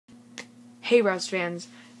Hey Rouse fans,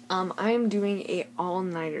 I am doing a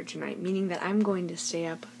all-nighter tonight, meaning that I'm going to stay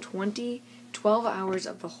up 12 hours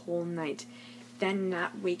of the whole night, then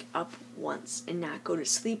not wake up once and not go to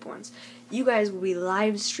sleep once. You guys will be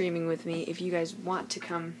live streaming with me if you guys want to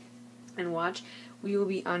come and watch. We will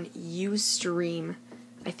be on Ustream,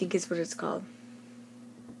 I think is what it's called.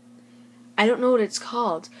 I don't know what it's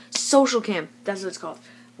called. Social Cam, that's what it's called.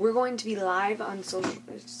 We're going to be live on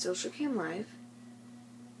Social Cam Live.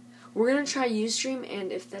 We're going to try Ustream,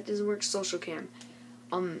 and if that doesn't work, Social Cam.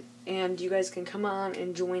 And you guys can come on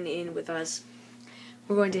and join in with us.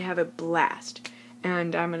 We're going to have a blast.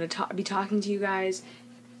 And I'm going to be talking to you guys,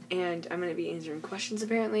 and I'm going to be answering questions,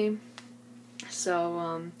 apparently. So,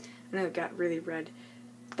 I know it got really red.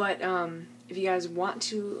 But, if you guys want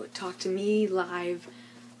to talk to me live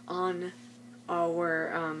on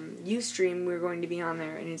our Ustream, we're going to be on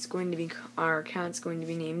there, and it's going to be, our account's going to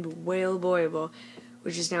be named Wailboyable,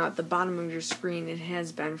 which is now at the bottom of your screen. It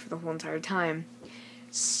has been for the whole entire time.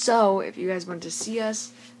 So, if you guys want to see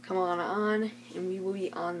us, come on, and we will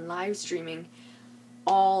be on live streaming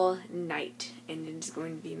all night, and it's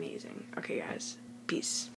going to be amazing. Okay, guys, peace.